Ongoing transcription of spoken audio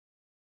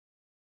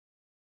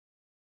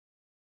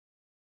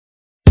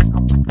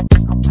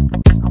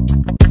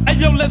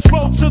let's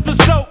roll to the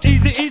stove.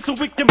 Easy E so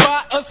we can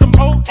buy us some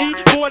OE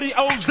 40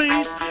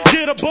 OZs.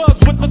 Get a buzz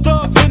with the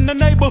thugs in the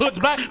neighborhood's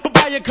black, but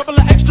buy a couple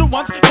of extra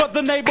ones for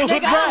the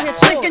neighborhood ride.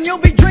 Thinking you'll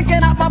be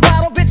drinking out my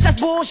bottle, bitch, that's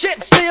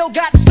bullshit. Still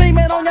got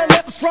semen on your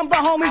lips from the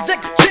homie's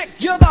dick. Chick,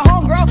 you're the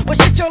homegirl, but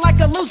shit, you're like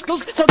a loose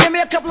goose. So give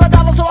me a couple of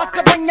dollars so I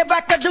can bring you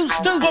back a deuce.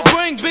 Well,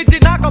 bring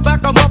BG Knocker back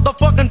a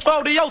motherfucking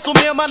 40. So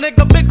me and my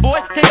nigga Big Boy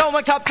can go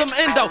and cop some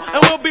endo,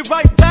 and we'll be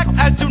right back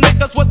at you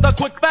niggas with a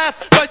quick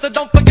fast. First,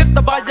 don't forget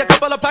to buy a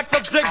couple of packs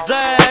of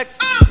zigzags.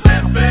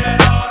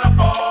 Sippin' on a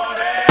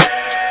 40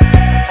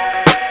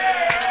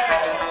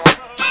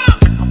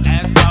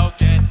 and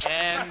smoking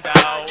endo.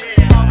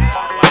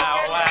 Wow,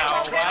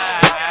 wow, wow.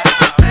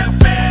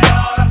 Sippin'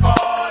 on a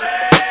 40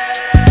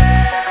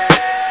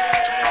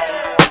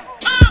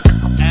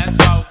 and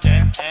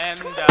smoking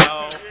endo.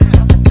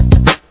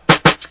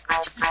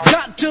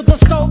 Got to the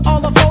stove,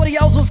 all the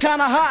 40s was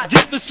kinda hot.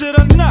 Get the shit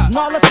or not?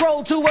 Now let's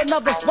roll to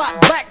another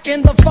spot. Back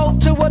in the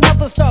fold to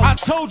another stove. I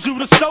told you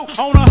to stove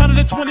on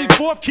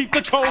 124th, keep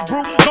the cold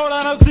brew. Go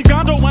down to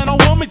Segundo and on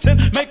Wilmington,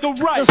 make a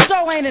right. The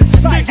stove ain't in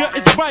sight. Nigga,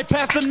 it's right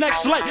past the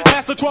next light,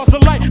 pass across the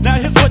light. Now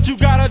here's what you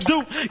gotta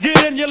do.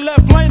 Get in your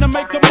left lane and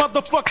make a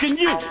motherfucking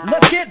U.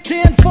 Let's get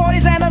 10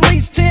 40s and at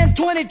least 10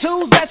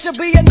 22s. That should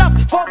be enough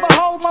for the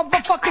whole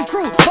motherfucking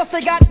crew. Plus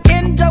they got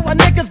endo, a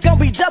nigga's gonna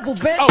be double,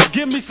 bitch. Oh,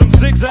 give me some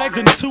zigzags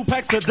and 2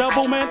 packs of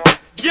double, man.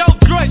 Yo,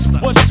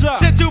 Drayster, what's up?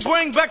 Did you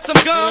bring back some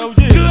gum? Hell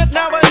yeah. Good,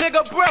 now a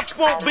nigga breath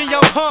won't be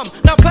on hum.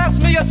 Now pass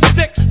me a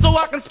stick so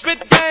I can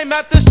spit game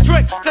at this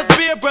trick. Cause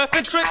beer breath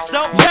and tricks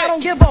don't mix. I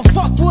don't give a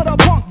fuck what a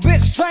punk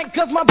bitch think,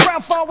 cause my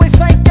breath always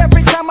stink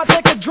every time I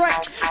take a drink.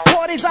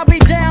 40s I be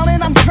down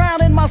and I'm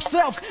drowning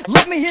myself.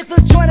 Let me hit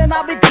the joint and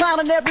I'll be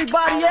clowning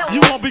everybody else.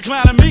 You won't be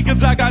clowning me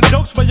cause I got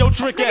jokes for your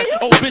trick ass.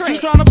 Oh bitch, you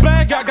tryna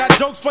bag? I got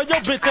jokes for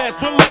your bitch ass.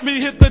 But let me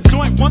hit the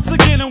joint once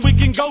again and we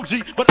can go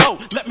G. But oh,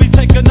 let me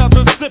take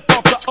another sip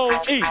off the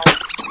OE.